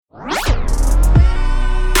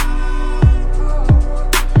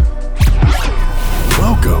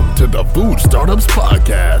the Food Startups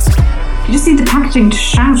Podcast. You just need the packaging to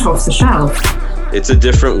shout off the shelf. It's a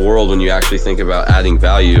different world when you actually think about adding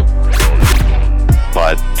value.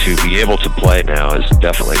 But to be able to play now is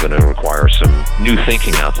definitely going to require some new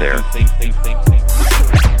thinking out there.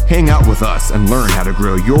 Hang out with us and learn how to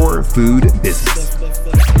grow your food business.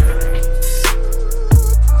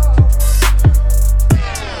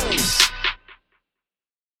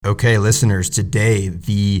 Okay, listeners, today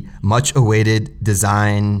the much-awaited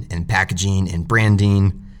design and packaging and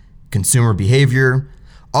branding, consumer behavior,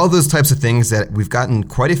 all those types of things that we've gotten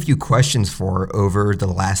quite a few questions for over the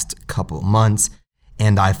last couple of months.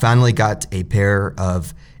 And I finally got a pair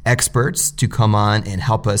of experts to come on and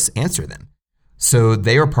help us answer them. So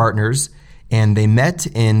they are partners, and they met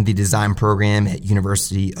in the design program at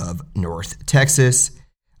University of North Texas.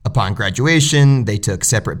 Upon graduation, they took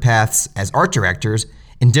separate paths as art directors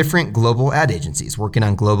in different global ad agencies, working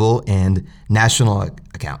on global and national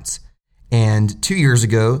accounts. And 2 years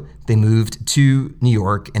ago, they moved to New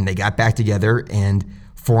York, and they got back together and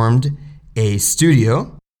formed a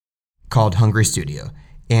studio called Hungry Studio.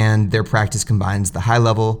 And their practice combines the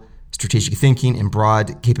high-level strategic thinking and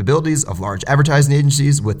broad capabilities of large advertising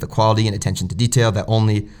agencies with the quality and attention to detail that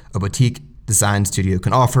only a boutique design studio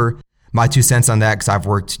can offer. My 2 cents on that, because I've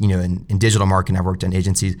worked, in digital marketing, I've worked in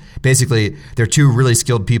agencies. Basically, they're two really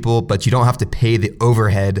skilled people, but you don't have to pay the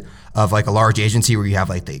overhead of like a large agency where you have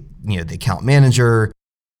like the account manager,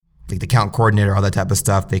 like the account coordinator, all that type of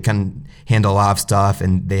stuff. They can handle a lot of stuff,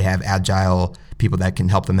 and they have agile people that can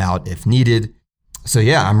help them out if needed. So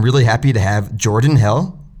yeah, I'm really happy to have Jordan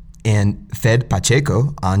Hell and Fed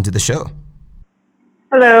Pacheco onto the show.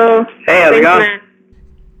 Hello. Hey, how's it going?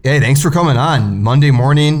 Hey, thanks for coming on. Monday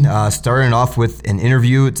morning, starting off with an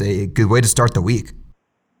interview. It's a good way to start the week.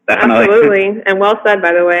 Definitely. Absolutely. And well said,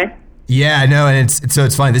 by the way. Yeah, I know. And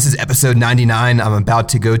it's funny. This is episode 99. I'm about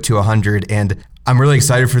to go to 100, and I'm really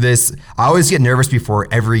excited for this. I always get nervous before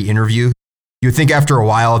every interview. You would think after a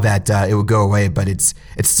while that it would go away, but it's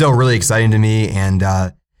still really exciting to me. And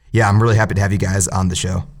yeah, I'm really happy to have you guys on the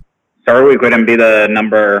show. Sorry we couldn't be the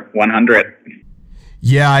number 100.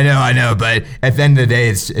 Yeah, I know. But at the end of the day,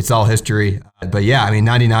 it's all history. But yeah,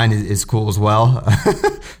 99 is cool as well.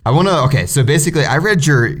 So basically I read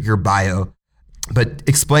your bio, but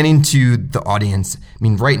explaining to the audience,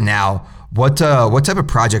 right now, what type of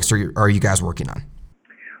projects are you guys working on?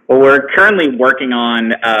 Well, we're currently working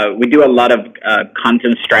on, we do a lot of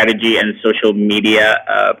content strategy and social media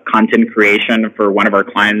content creation for one of our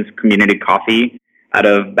clients, Community Coffee, out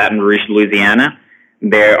of Baton Rouge, Louisiana.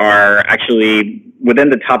 They are actually within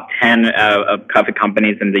the top 10 of coffee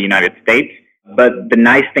companies in the United States. But the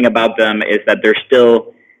nice thing about them is that they're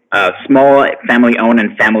still small, family-owned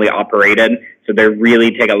and family-operated. So they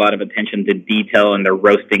really take a lot of attention to detail in the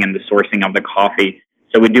roasting and the sourcing of the coffee.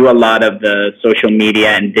 So we do a lot of the social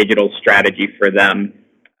media and digital strategy for them.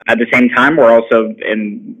 At the same time, we're also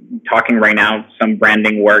talking right now some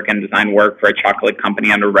branding work and design work for a chocolate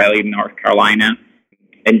company under Raleigh, North Carolina.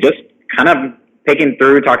 And just kind of picking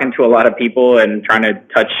through, talking to a lot of people and trying to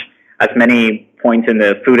touch as many points in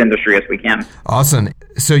the food industry as we can. Awesome.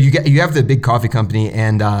 So you have the big coffee company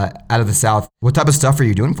and out of the South. What type of stuff are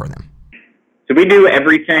you doing for them? So we do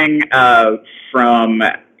everything from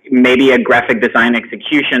maybe a graphic design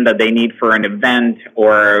execution that they need for an event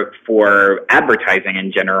or for advertising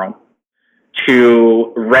in general,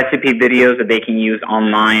 to recipe videos that they can use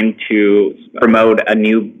online to promote a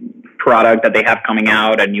new product that they have coming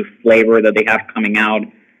out, a new flavor that they have coming out.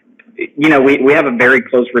 We have a very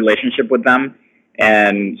close relationship with them.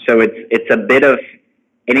 And so it's a bit of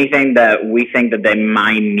anything that we think that they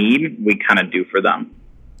might need, we kind of do for them.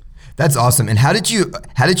 That's awesome. And how did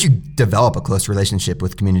you develop a close relationship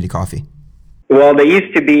with Community Coffee? Well, they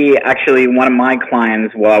used to be actually one of my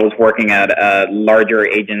clients while I was working at a larger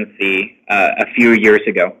agency a few years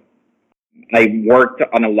ago. I worked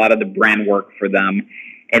on a lot of the brand work for them.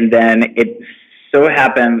 And then it so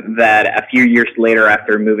happened that a few years later,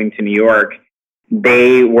 after moving to New York,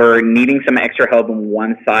 they were needing some extra help on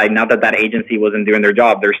one side. Not that agency wasn't doing their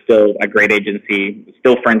job. They're still a great agency,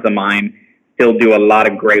 still friends of mine, still do a lot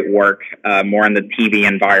of great work, more in the TV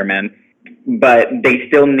environment. But they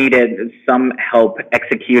still needed some help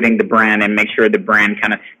executing the brand and make sure the brand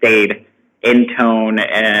kind of stayed in tone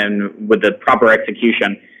and with the proper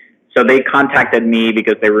execution. So they contacted me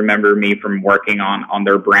because they remember me from working on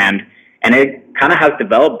their brand. And it kind of has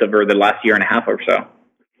developed over the last year and a half or so.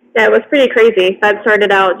 Yeah, it was pretty crazy. I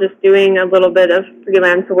started out just doing a little bit of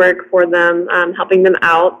freelance work for them, helping them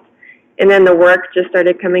out. And then the work just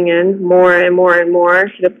started coming in more and more and more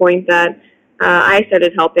to the point that I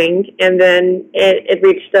started helping, and then it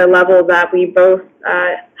reached a level that we both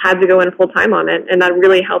had to go in full time on it, and that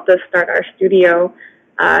really helped us start our studio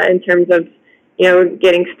in terms of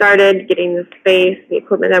getting started, getting the space, the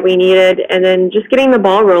equipment that we needed, and then just getting the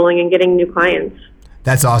ball rolling and getting new clients.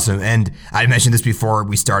 That's awesome. And I mentioned this before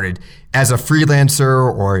we started. As a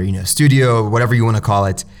freelancer or studio, whatever you want to call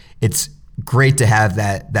it, it's great to have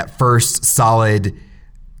that first solid,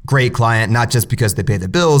 great client, not just because they pay the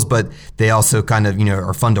bills, but they also kind of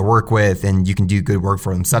are fun to work with and you can do good work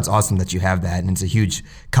for them. So that's awesome that you have that, and it's a huge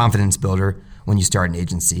confidence builder when you start an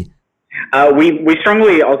agency. We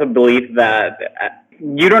strongly also believe that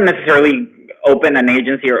you don't necessarily open an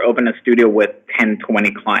agency or open a studio with 10,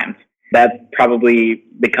 20 clients. That probably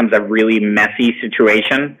becomes a really messy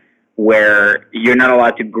situation where you're not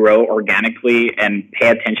allowed to grow organically and pay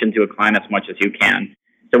attention to a client as much as you can.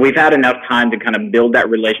 So we've had enough time to kind of build that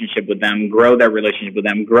relationship with them, grow that relationship with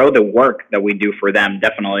them, grow the work that we do for them.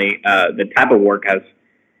 Definitely, the type of work has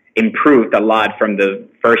improved a lot from the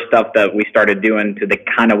first stuff that we started doing to the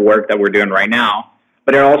kind of work that we're doing right now.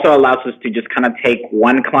 But it also allows us to just kind of take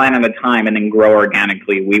one client at a time and then grow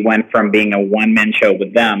organically. We went from being a one-man show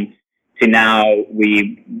with them to now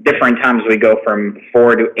different times we go from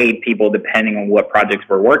 4 to 8 people depending on what projects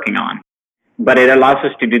we're working on. But it allows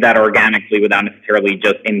us to do that organically without necessarily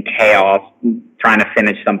just in chaos trying to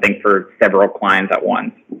finish something for several clients at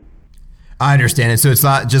once. I understand it. So it's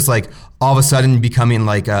not just like all of a sudden becoming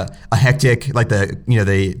like a hectic, like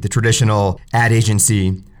the traditional ad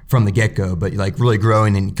agency from the get-go, but like really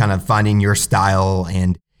growing and kind of finding your style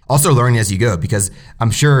and also learning as you go, because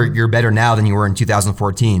I'm sure you're better now than you were in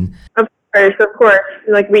 2014. Of course.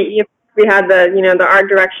 Like we had the art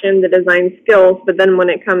direction, the design skills, but then when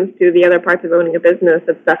it comes to the other parts of owning a business,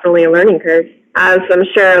 it's definitely a learning curve, as I'm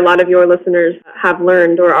sure a lot of your listeners have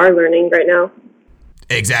learned or are learning right now.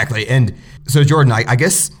 Exactly. And so Jordan, I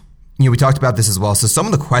guess, we talked about this as well. So some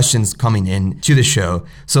of the questions coming in to the show.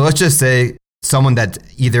 So let's just say someone that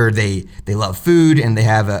either they love food and they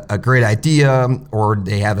have a great idea, or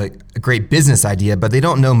they have a great business idea, but they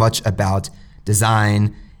don't know much about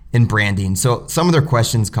design and branding. So some of their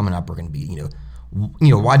questions coming up are going to be,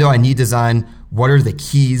 why do I need design? What are the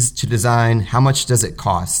keys to design? How much does it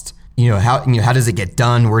cost? How does it get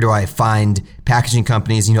done? Where do I find packaging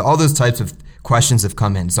companies? All those types of questions have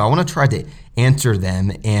come in. So I want to try to answer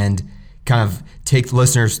them and kind of take the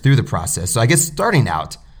listeners through the process. So I guess starting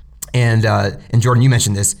out, and Jordan, you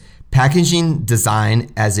mentioned this, packaging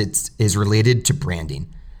design as it is related to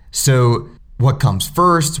branding. So what comes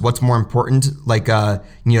first? What's more important? Like,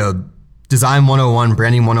 design 101,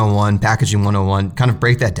 branding 101, packaging 101, kind of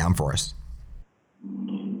break that down for us.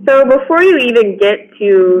 So before you even get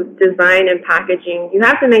to design and packaging, you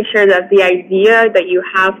have to make sure that the idea that you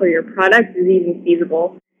have for your product is even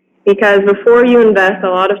feasible. Because before you invest a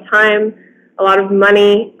lot of time, a lot of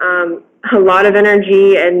money, a lot of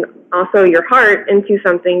energy, and also your heart into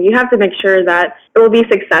something, you have to make sure that it will be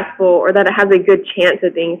successful or that it has a good chance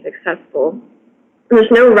of being successful. There's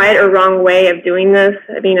no right or wrong way of doing this.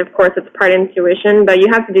 I mean, of course, it's part intuition, but you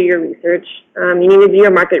have to do your research. You need to do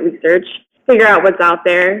your market research, figure out what's out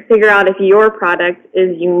there, figure out if your product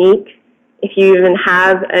is unique, if you even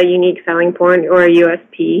have a unique selling point or a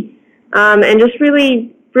USP, and just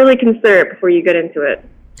really, really consider it before you get into it.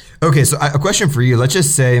 Okay, so a question for you. Let's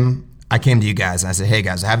just say I came to you guys and I said, hey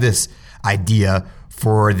guys, I have this idea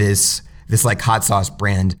for this like hot sauce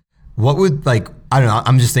brand. What would, like, I don't know,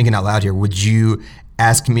 I'm just thinking out loud here. Would you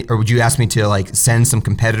ask me to like send some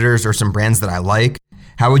competitors or some brands that I like?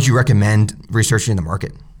 How would you recommend researching the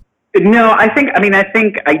market? No, I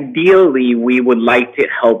think ideally we would like to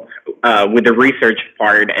help with the research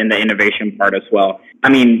part and the innovation part as well. I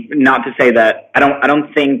mean, not to say that I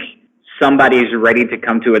don't think somebody is ready to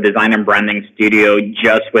come to a design and branding studio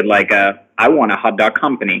just with like I want a hot dog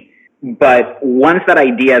company. But once that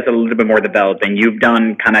idea is a little bit more developed and you've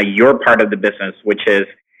done kind of your part of the business, which is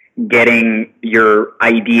getting your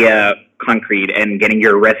idea concrete and getting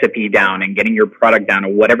your recipe down and getting your product down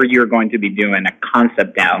or whatever you're going to be doing, a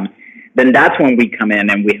concept down, then that's when we come in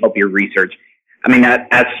and we help you research. I mean,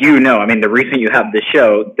 as you know, I mean, the reason you have this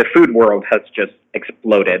show, the food world has just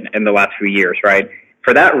exploded in the last few years, right?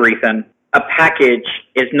 For that reason, a package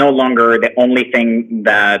is no longer the only thing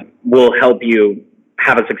that will help you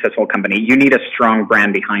have a successful company. You need a strong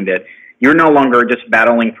brand behind it. You're no longer just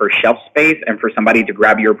battling for shelf space and for somebody to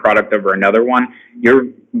grab your product over another one. You're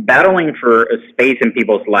battling for a space in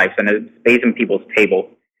people's lives and a space in people's tables.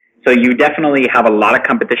 So you definitely have a lot of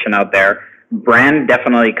competition out there. Brand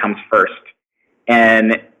definitely comes first.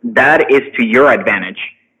 And that is to your advantage.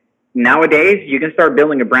 Nowadays, you can start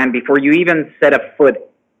building a brand before you even set a foot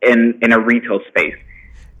in a retail space.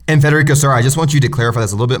 And Federico, sorry, I just want you to clarify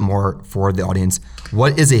this a little bit more for the audience.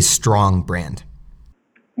 What is a strong brand?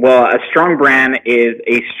 Well, a strong brand is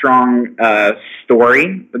a strong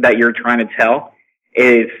story that you're trying to tell,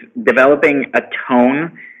 is developing a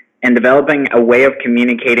tone and developing a way of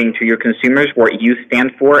communicating to your consumers what you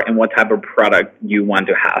stand for and what type of product you want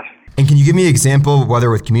to have. And can you give me an example, whether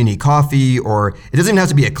with Community Coffee, or it doesn't even have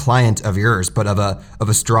to be a client of yours, but of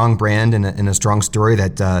a strong brand and a strong story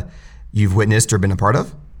that you've witnessed or been a part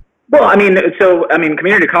of? Well,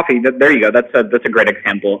 Community Coffee, there you go. That's a great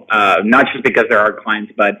example. Not just because they're our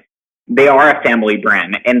clients, but they are a family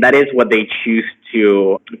brand, and that is what they choose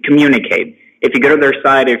to communicate. If you go to their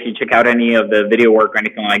site, if you check out any of the video work or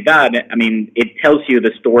anything like that, I mean, it tells you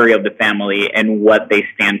the story of the family and what they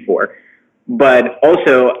stand for. But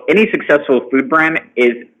also, any successful food brand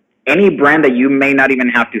is any brand that you may not even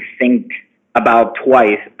have to think about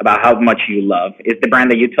twice about how much you love. It's the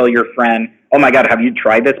brand that you tell your friend, oh my God, have you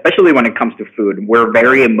tried this? Especially when it comes to food. We're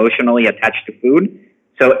very emotionally attached to food.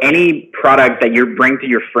 So any product that you bring to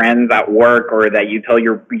your friends at work, or that you call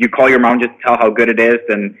your mom just to tell how good it is,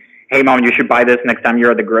 and hey mom, you should buy this next time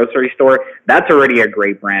you're at the grocery store, that's already a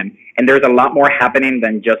great brand. And there's a lot more happening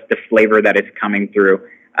than just the flavor that is coming through.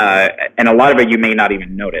 And a lot of it you may not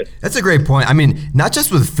even notice. That's a great point. I mean, not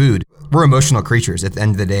just with food. We're emotional creatures at the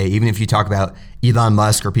end of the day. Even if you talk about Elon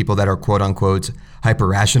Musk or people that are quote unquote hyper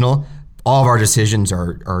rational, all of our decisions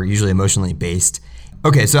are usually emotionally based.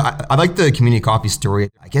 Okay, so I like the Community Coffee story.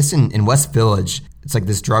 I guess in West Village, it's like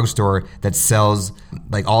this drugstore that sells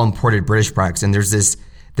like all imported British products. And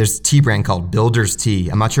there's tea brand called Builder's Tea.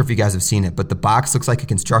 I'm not sure if you guys have seen it, but the box looks like a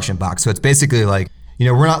construction box. So it's basically like,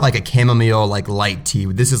 we're not like a chamomile, like light tea.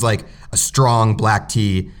 This is like a strong black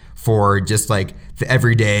tea for just like the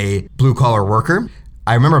everyday blue collar worker.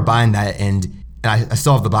 I remember buying that, and I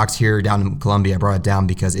still have the box here down in Colombia. I brought it down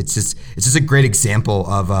because it's just a great example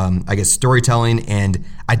of I guess storytelling and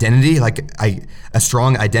identity, like a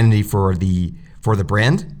strong identity for the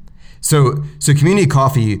brand. So Community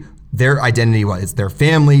Coffee, their identity, it's their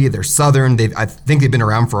family, they're Southern. I think they've been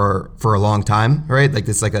around for a long time, right? Like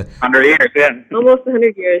it's like 100 years, yeah. Almost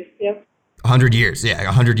 100 years, yeah. 100 years, yeah,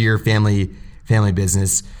 100-year family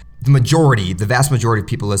business. The vast majority of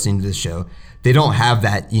people listening to this show, they don't have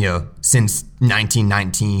that, since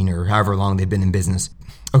 1919 or however long they've been in business.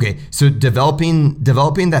 Okay, so developing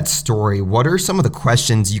that story, what are some of the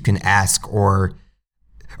questions you can ask, or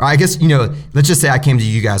I guess, let's just say I came to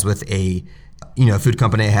you guys with a food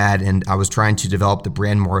company I had, and I was trying to develop the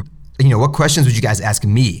brand more. What questions would you guys ask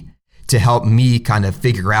me to help me kind of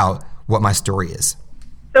figure out what my story is?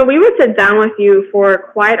 So we would sit down with you for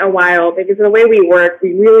quite a while, because the way we work,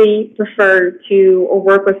 we really prefer to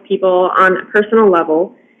work with people on a personal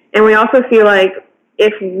level. And we also feel like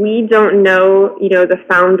if we don't know, the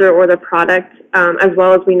founder or the product as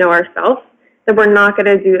well as we know ourselves, then we're not going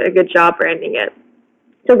to do a good job branding it.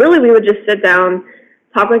 So really, we would just sit down,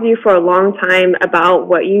 talk with you for a long time about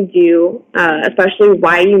what you do, especially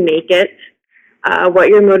why you make it, what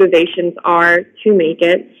your motivations are to make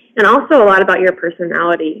it, and also a lot about your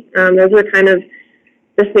personality. Those are kind of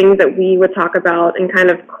the things that we would talk about and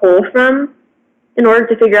kind of cull from in order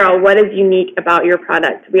to figure out what is unique about your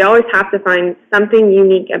product. We always have to find something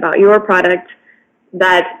unique about your product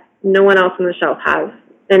that no one else on the shelf has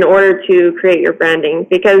in order to create your branding,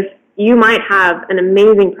 because you might have an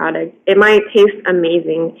amazing product. It might taste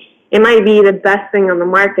amazing. It might be the best thing on the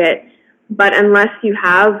market, but unless you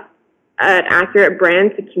have an accurate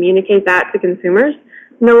brand to communicate that to consumers,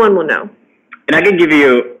 no one will know. And I can give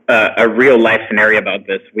you a real life scenario about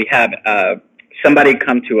this. We had somebody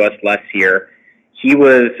come to us last year. He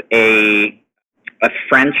was a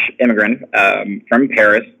French immigrant from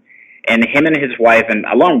Paris, and him and his wife, and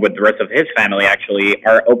along with the rest of his family actually,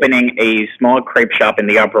 are opening a small crepe shop in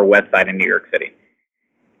the Upper West Side in New York City.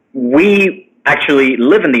 We actually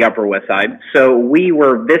live in the Upper West Side, so we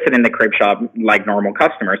were visiting the crepe shop like normal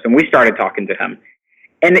customers, and we started talking to him.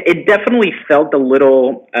 And it definitely felt a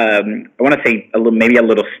little, I want to say maybe a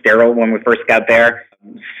little sterile when we first got there.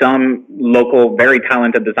 Some local, very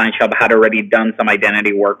talented design shop had already done some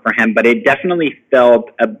identity work for him, but it definitely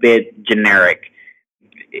felt a bit generic.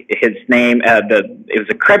 His name, it was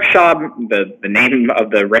a crepe shop. The name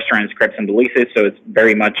of the restaurant is Crepes and Delicias, so it's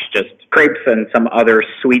very much just crepes and some other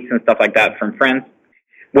sweets and stuff like that from France.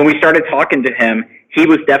 When we started talking to him, he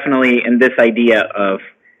was definitely in this idea of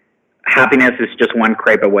happiness is just one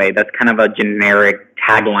crepe away. That's kind of a generic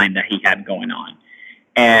tagline that he had going on.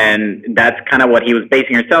 And that's kind of what he was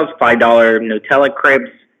basing himself, $5 Nutella crepes,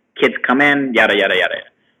 kids come in, yada, yada, yada.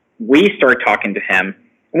 We start talking to him,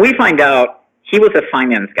 and we find out he was a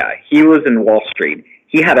finance guy. He was in Wall Street.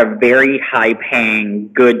 he had a very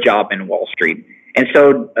high-paying, good job in Wall Street, and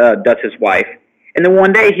so does his wife. And then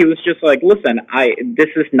one day he was just like, listen, this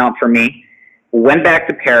is not for me. Went back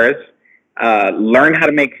to Paris, learned how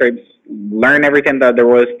to make crepes, learned everything that there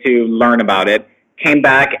was to learn about it, came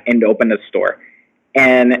back and opened a store.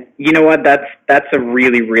 And you know what? That's a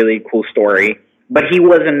really, really cool story. But he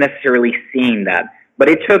wasn't necessarily seeing that. But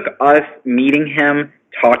it took us meeting him,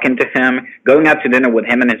 talking to him, going out to dinner with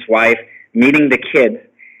him and his wife, meeting the kids.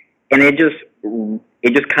 And it just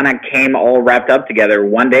kind of came all wrapped up together.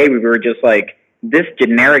 One day we were just like, this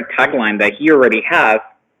generic tagline that he already has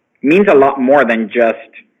means a lot more than just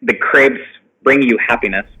the crepes bring you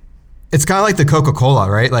happiness. It's kind of like the Coca-Cola,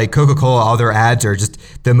 right? Like Coca-Cola, all their ads are just,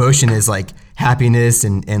 the emotion is like happiness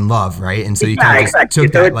and love, right? And so you kind of just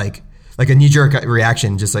took that like a knee-jerk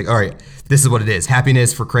reaction, just like, all right, this is what it is.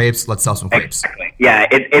 Happiness for crepes, let's sell some crepes. Exactly. Yeah,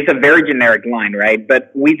 it's a very generic line, right?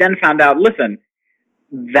 But we then found out, listen,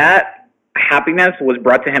 that happiness was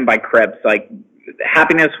brought to him by crepes. Like,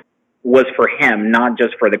 happiness was for him, not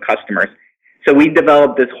just for the customers. So we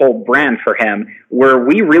developed this whole brand for him where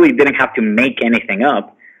we really didn't have to make anything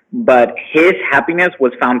up, but his happiness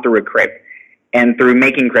was found through a crepe and through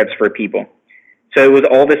making crepes for people. So it was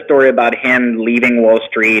all this story about him leaving Wall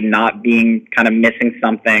Street, not being kind of missing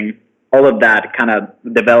something. All of that kind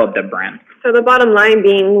of developed a brand. So the bottom line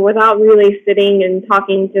being, without really sitting and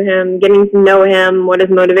talking to him, getting to know him, what his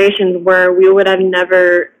motivations were, we would have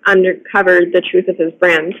never uncovered the truth of his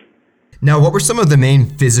brand. Now, what were some of the main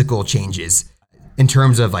physical changes in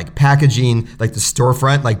terms of like packaging, like the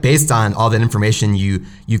storefront, like based on all that information you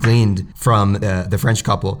gleaned from the French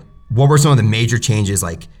couple? What were some of the major changes,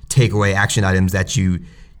 like takeaway action items that you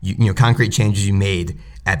concrete changes you made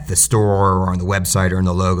at the store or on the website or in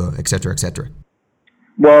the logo, et cetera, et cetera?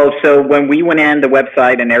 Well, so when we went in, the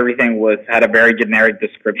website and everything had a very generic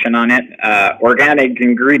description on it. Organic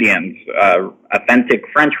ingredients, authentic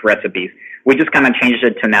French recipes. We just kind of changed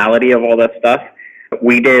the tonality of all that stuff.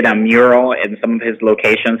 We did a mural in some of his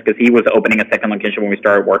locations because he was opening a second location when we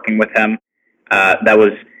started working with him. That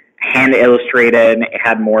was hand illustrated. It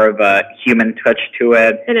had more of a human touch to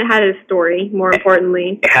it. And it had a story, more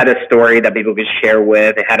importantly. It had a story that people could share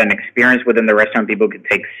with. It had an experience within the restaurant. People could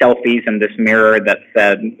take selfies in this mirror that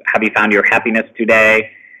said, have you found your happiness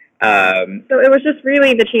today? So it was just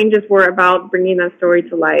really, the changes were about bringing that story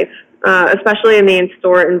to life, especially in the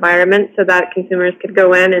in-store environment, so that consumers could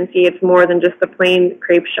go in and see it's more than just a plain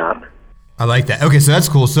crepe shop. I like that. Okay, so that's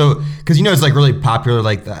cool. So, because it's like really popular,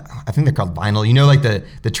 like I think they're called vinyl. Like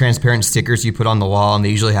the transparent stickers you put on the wall, and they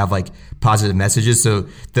usually have like positive messages. So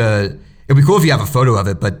it'd be cool if you have a photo of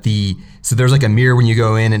it. But so there's like a mirror when you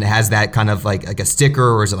go in, and it has that kind of like a sticker,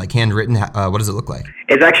 or is it like handwritten? What does it look like?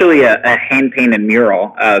 It's actually a hand painted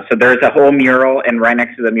mural. So there's a whole mural, and right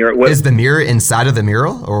next to the mural is the mirror inside of the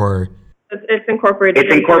mural, or it's incorporated.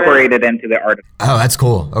 It's incorporated into the art. Oh, that's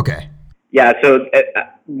cool. Okay. Yeah, so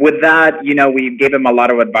with that, we gave him a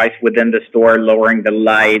lot of advice within the store, lowering the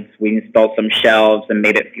lights. We installed some shelves and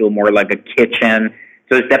made it feel more like a kitchen.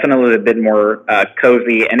 So it's definitely a bit more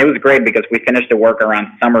cozy. And it was great because we finished the work around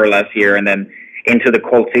summer last year, and then into the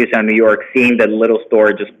cold season in New York, seeing the little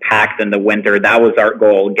store just packed in the winter. That was our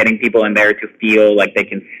goal, getting people in there to feel like they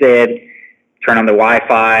can sit, turn on the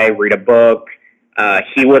Wi-Fi, read a book.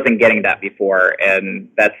 He wasn't getting that before, and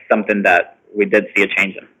that's something that we did see a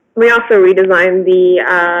change in. We also redesigned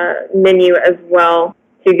the menu as well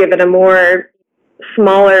to give it a more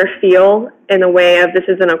smaller feel in a way of, this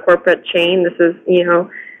isn't a corporate chain. This is,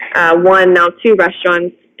 one, now two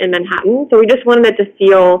restaurants in Manhattan. So we just wanted it to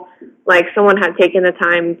feel like someone had taken the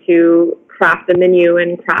time to craft the menu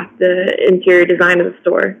and craft the interior design of the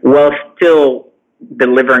store. While still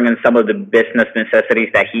delivering on some of the business necessities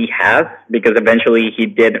that he has, because eventually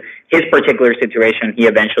his particular situation, he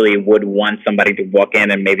eventually would want somebody to walk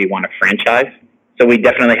in and maybe want a franchise. So we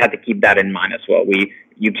definitely had to keep that in mind as well.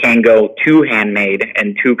 You can't go too handmade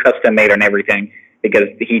and too custom made on everything, because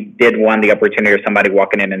he did want the opportunity of somebody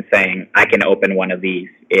walking in and saying, I can open one of these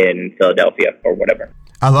in Philadelphia or whatever.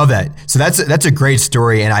 I love that. So that's a great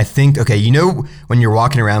story. And I think, when you're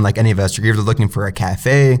walking around like any of us, you're either looking for a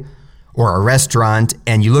cafe or a restaurant,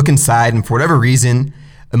 and you look inside, and for whatever reason,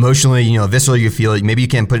 emotionally, viscerally, you feel like maybe you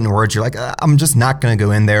can't put it in words. You're like, I'm just not going to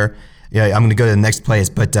go in there. Yeah, I'm going to go to the next place.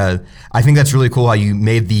 But I think that's really cool how you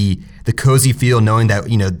made the cozy feel, knowing that,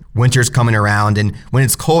 winter's coming around, and when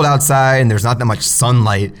it's cold outside and there's not that much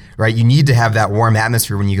sunlight, right? You need to have that warm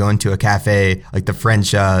atmosphere when you go into a cafe, like the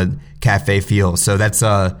French cafe feel. So that's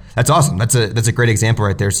awesome. That's a great example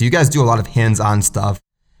right there. So you guys do a lot of hands-on stuff,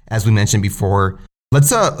 as we mentioned before.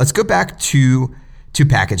 Let's go back to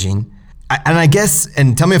packaging, and I guess,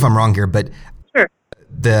 and tell me if I'm wrong here, but sure.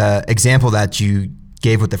 The example that you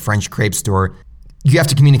gave with the French crepe store, you have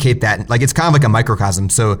to communicate that. Like, it's kind of like a microcosm.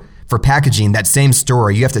 So for packaging, that same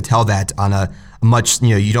story, you have to tell that on a much,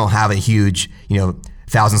 you don't have a huge,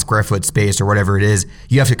 1,000 square foot space or whatever it is.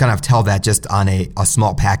 You have to kind of tell that just on a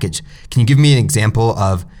small package. Can you give me an example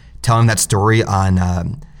of telling that story on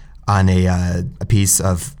a piece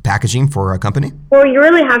of packaging for a company? Well, you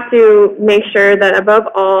really have to make sure that above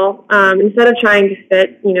all, instead of trying to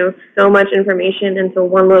fit, so much information into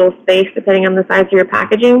one little space, depending on the size of your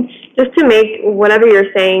packaging, just to make whatever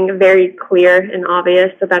you're saying very clear and obvious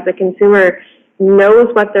so that the consumer knows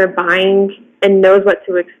what they're buying and knows what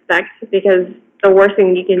to expect, because the worst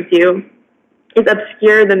thing you can do is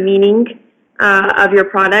obscure the meaning of your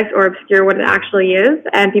product or obscure what it actually is,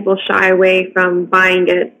 and people shy away from buying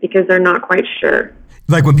it because they're not quite sure.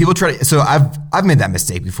 Like when people try to, so I've made that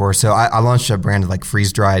mistake before. So I launched a brand of like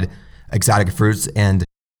freeze-dried exotic fruits, and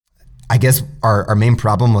I guess our main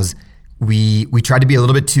problem was we tried to be a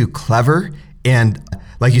little bit too clever, and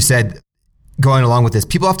like you said, going along with this,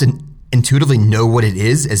 people have to intuitively know what it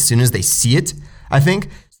is as soon as they see it, I think.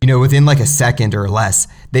 Within like a second or less,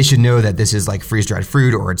 they should know that this is like freeze-dried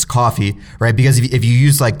fruit or it's coffee, right? Because if you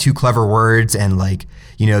use like too clever words and like,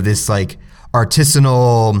 this like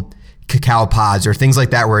artisanal cacao pods or things like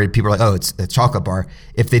that, where people are like, oh, it's a chocolate bar.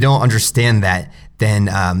 If they don't understand that, then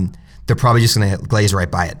they're probably just going to glaze right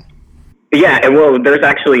by it. Yeah, well, there's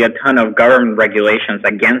actually a ton of government regulations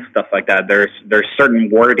against stuff like that. There's certain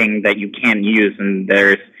wording that you can't use, and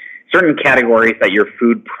there's certain categories that your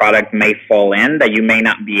food product may fall in that you may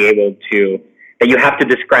not be able to, that you have to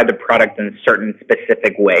describe the product in certain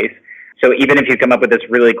specific ways. So even if you come up with this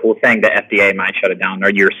really cool thing, the FDA might shut it down, or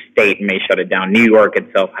your state may shut it down. New York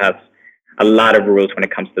itself has a lot of rules when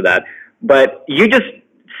it comes to that. But you just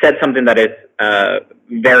said something that is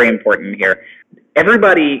very important here.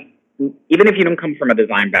 Everybody, even if you don't come from a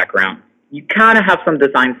design background, you kind of have some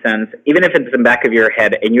design sense, even if it's in the back of your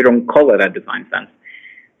head and you don't call it a design sense.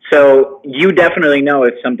 So you definitely know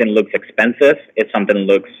if something looks expensive, if something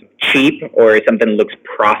looks cheap, or if something looks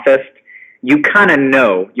processed. You kind of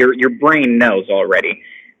know, your brain knows already.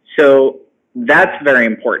 So that's very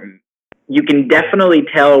important. You can definitely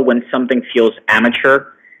tell when something feels amateur,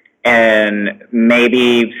 and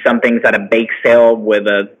maybe something's at a bake sale with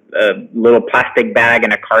a little plastic bag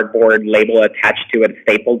and a cardboard label attached to it,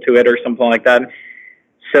 stapled to it, or something like that.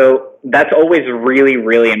 So that's always really,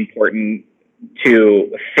 really important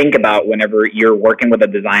to think about whenever you're working with a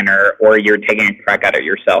designer or you're taking a crack at it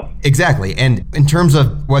yourself. Exactly. And in terms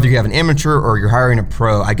of whether you have an amateur or you're hiring a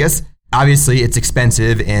pro, I guess obviously it's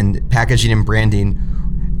expensive, and packaging and branding,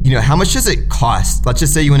 how much does it cost? Let's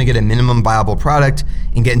just say you want to get a minimum viable product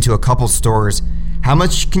and get into a couple stores. How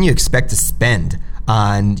much can you expect to spend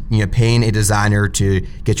on paying a designer to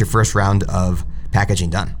get your first round of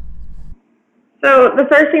packaging done? So the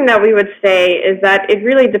first thing that we would say is that it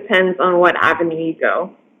really depends on what avenue you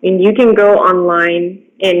go. I mean, you can go online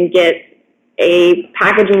and get a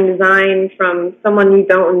packaging design from someone you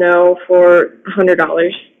don't know for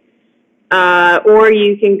 $100. Or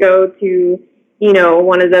you can go to,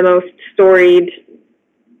 one of the most storied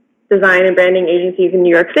design and branding agencies in New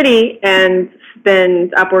York City and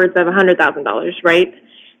spend upwards of $100,000, right?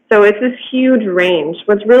 So it's this huge range.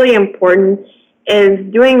 What's really important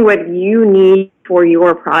is doing what you need for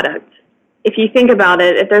your product. If you think about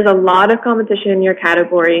it, if there's a lot of competition in your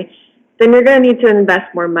category, then you're going to need to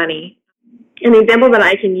invest more money. An example that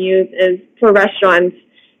I can use is for restaurants.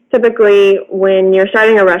 Typically, when you're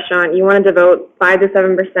starting a restaurant, you want to devote 5 to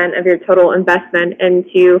 7% of your total investment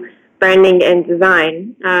into branding and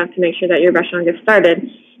design to make sure that your restaurant gets started.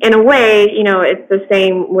 In a way, it's the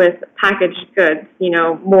same with packaged goods,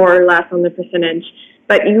 more or less on the percentage.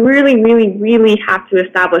 But you really, really, really have to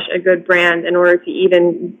establish a good brand in order to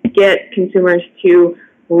even get consumers to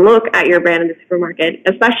look at your brand in the supermarket,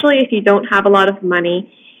 especially if you don't have a lot of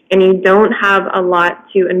money and you don't have a lot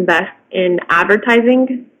to invest in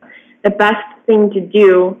advertising. The best thing to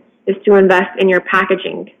do is to invest in your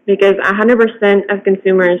packaging, because 100% of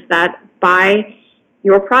consumers that buy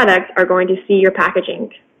your product are going to see your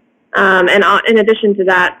packaging. And in addition to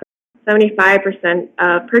that, 75%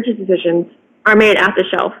 of purchase decisions are made at the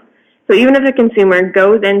shelf. So even if a consumer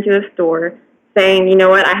goes into a store saying, you know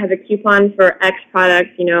what, I have a coupon for X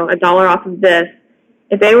product, $1 off of this,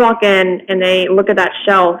 if they walk in and they look at that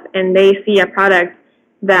shelf and they see a product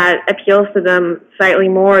that appeals to them slightly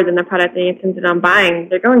more than the product they intended on buying,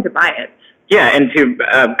 they're going to buy it. Yeah, and to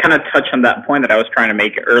kind of touch on that point that I was trying to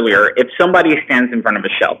make earlier, if somebody stands in front of a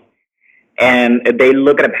shelf and they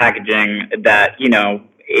look at a packaging that,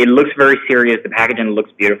 it looks very serious, the packaging looks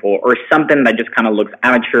beautiful, or something that just kind of looks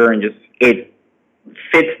amateur and just it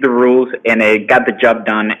fits the rules and it got the job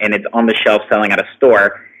done and it's on the shelf selling at a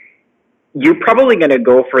store, you're probably going to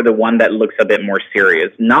go for the one that looks a bit more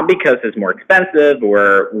serious, not because it's more expensive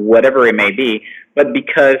or whatever it may be, but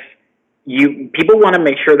because people want to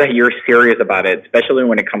make sure that you're serious about it, especially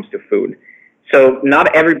when it comes to food. So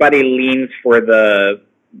not everybody leans for the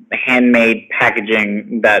handmade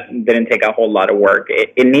packaging that didn't take a whole lot of work.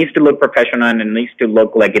 It needs to look professional and it needs to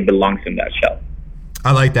look like it belongs in that shelf.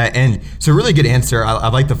 I like that. And it's a really good answer. I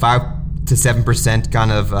like the 5 to 7%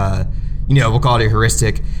 kind of, we'll call it a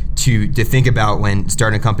heuristic to think about when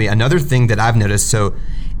starting a company. Another thing that I've noticed, so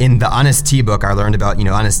in the Honest Tea book, I learned about,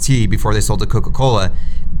 Honest Tea before they sold to Coca-Cola.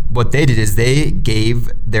 What they did is they gave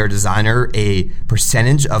their designer a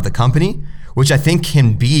percentage of the company, which I think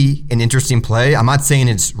can be an interesting play. I'm not saying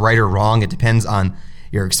it's right or wrong. It depends on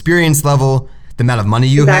your experience level, the amount of money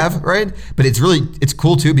you have, right? But it's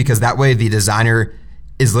cool too, because that way the designer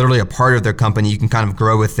is literally a part of their company. You can kind of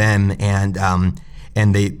grow with them, and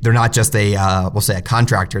they're not just we'll say a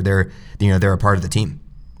contractor. They're a part of the team.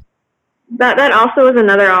 That also is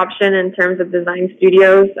another option in terms of design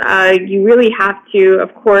studios. You really have to,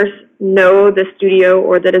 of course, know the studio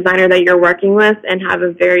or the designer that you're working with and have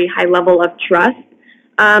a very high level of trust.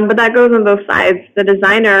 But that goes on both sides. The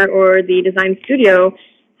designer or the design studio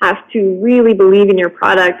has to really believe in your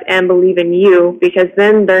product and believe in you, because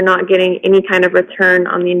then they're not getting any kind of return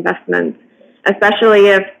on the investment, especially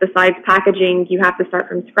if besides packaging, you have to start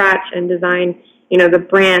from scratch and design the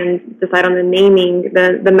brand, decide on the naming,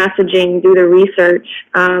 the messaging, do the research,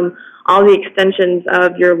 all the extensions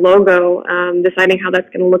of your logo, deciding how that's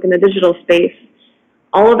going to look in the digital space.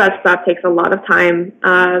 All of that stuff takes a lot of time.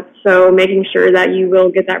 So making sure that you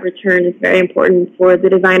will get that return is very important for the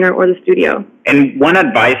designer or the studio. And one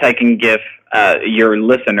advice I can give your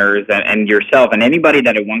listeners and yourself and anybody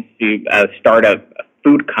that wants to start a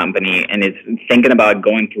food company and is thinking about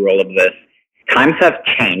going through all of this, times have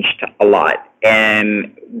changed a lot.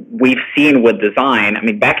 And we've seen with design,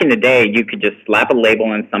 back in the day, you could just slap a label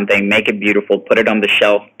on something, make it beautiful, put it on the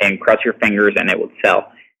shelf, and cross your fingers, and it would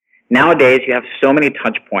sell. Nowadays, you have so many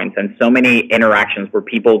touch points and so many interactions where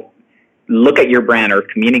people look at your brand or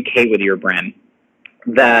communicate with your brand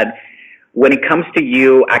that when it comes to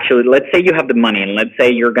you, actually, let's say you have the money and let's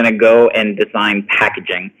say you're going to go and design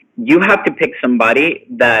packaging. You have to pick somebody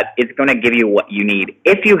that is going to give you what you need.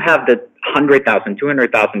 If you have the $100,000,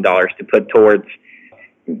 $200,000 to put towards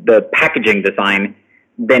the packaging design,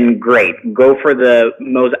 then great. Go for the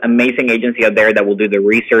most amazing agency out there that will do the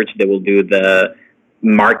research, that will do the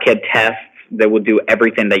market tests, that will do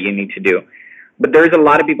everything that you need to do. But there's a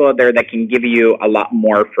lot of people out there that can give you a lot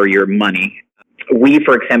more for your money. We,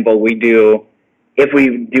 for example, if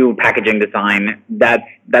we do packaging design, that's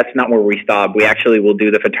not where we stop. We actually will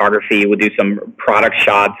do the photography. We'll do some product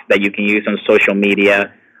shots that you can use on social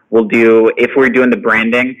media. If we're doing the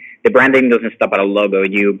branding doesn't stop at a logo.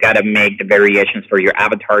 You got to make the variations for your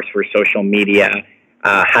avatars for social media.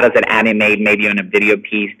 How does it animate maybe on a video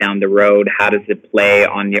piece down the road? How does it play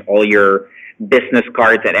on all your business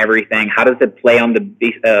cards and everything? How does it play on the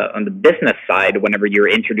business side whenever you're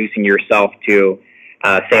introducing yourself to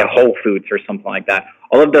say a Whole Foods or something like that?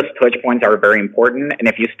 All of those touch points are very important. And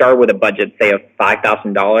if you start with a budget, say of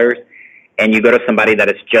 $5,000, and you go to somebody that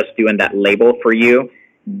is just doing that label for you,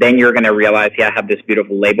 then you're going to realize, I have this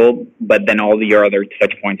beautiful label, but then all your other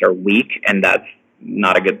touch points are weak, and that's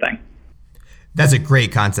not a good thing. That's a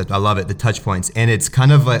great concept. I love it, the touch points. And it's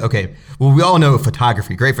kind of like, okay, well, we all know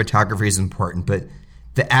photography. Great photography is important, but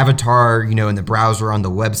the avatar, in the browser, on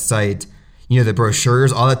the website, the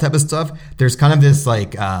brochures, all that type of stuff, there's kind of this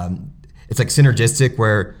like, it's like synergistic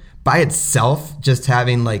where by itself, just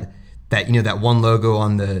having like that, that one logo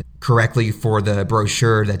on correctly for the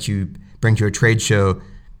brochure that you bring to a trade show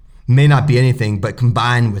may not be anything, but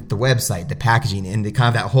combined with the website, the packaging, and the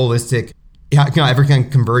kind of that holistic, everything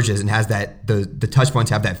converges and has that, the touch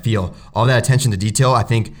points have that feel. All that attention to detail, I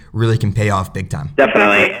think, really can pay off big time.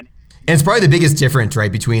 Definitely. And it's probably the biggest difference,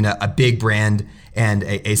 right, between a big brand and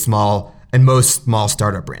a small, and most small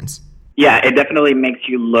startup brands. Yeah, it definitely makes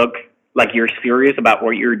you look like you're serious about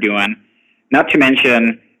what you're doing. Not to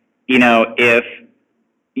mention, if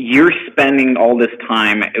you're spending all this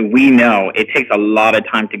time, we know it takes a lot of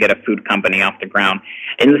time to get a food company off the ground.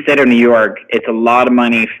 In the state of New York, it's a lot of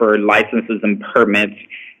money for licenses and permits,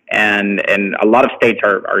 and a lot of states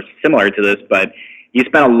are similar to this, but you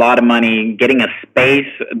spend a lot of money getting a space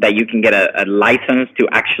that you can get a license to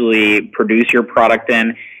actually produce your product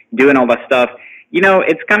in, doing all that stuff.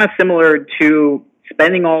 It's kind of similar to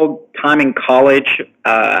spending all time in college,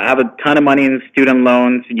 have a ton of money in student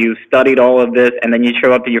loans, you studied all of this, and then you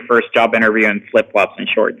show up to your first job interview in flip-flops and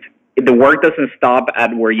shorts. the work doesn't stop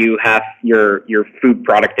at where you have your food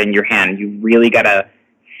product in your hand. You really got to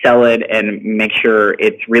sell it and make sure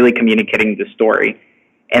it's really communicating the story.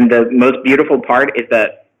 And the most beautiful part is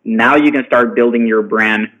that now you can start building your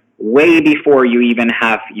brand way before you even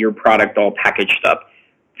have your product all packaged up.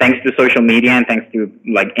 Thanks to social media and thanks to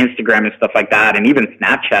like Instagram and stuff like that, and even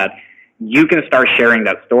Snapchat, you can start sharing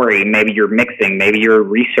that story. Maybe you're mixing, maybe you're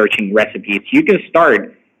researching recipes. You can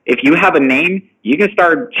start, if you have a name, you can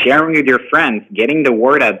start sharing with your friends, getting the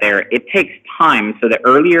word out there. It takes time, so the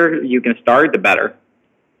earlier you can start, the better.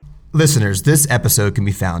 Listeners, this episode can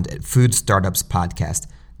be found at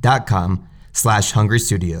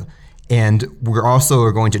foodstartupspodcast.com/hungrystudio. And we're also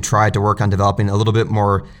going to try to work on developing a little bit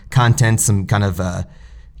more content, some kind of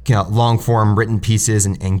long form written pieces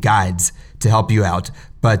and guides to help you out.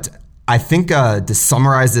 But I think to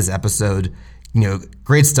summarize this episode,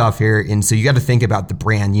 great stuff here. And so you got to think about the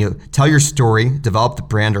brand, tell your story, develop the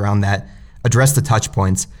brand around that, address the touch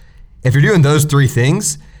points. If you're doing those three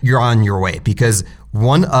things, you're on your way, because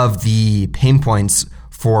one of the pain points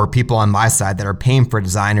for people on my side that are paying for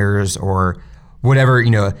designers or whatever,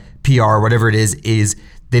 PR, whatever it is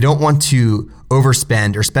they don't want to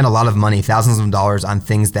overspend or spend a lot of money, thousands of dollars on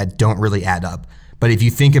things that don't really add up. But if you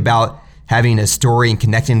think about having a story and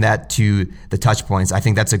connecting that to the touch points, I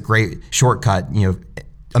think that's a great shortcut,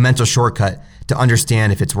 a mental shortcut to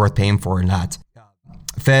understand if it's worth paying for or not.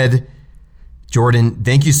 Fed, Jordan,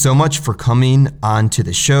 thank you so much for coming on to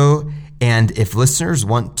the show. And if listeners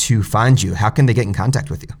want to find you, how can they get in contact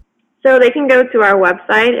with you? So they can go to our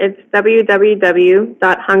website. It's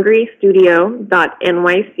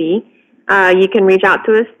www.hungrystudio.nyc. You can reach out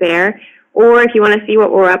to us there. Or if you want to see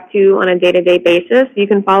what we're up to on a day-to-day basis, you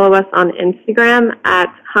can follow us on Instagram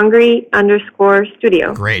at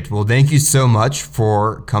hungry_studio. Great. Well, thank you so much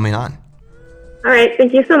for coming on. All right.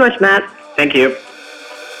 Thank you so much, Matt. Thank you.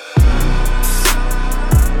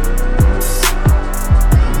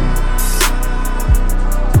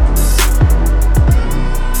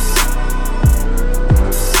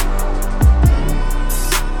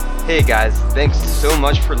 Hey guys, thanks so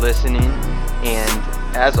much for listening, and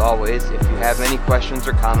as always, if you have any questions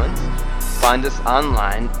or comments, find us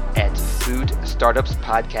online at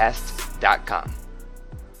foodstartupspodcast.com.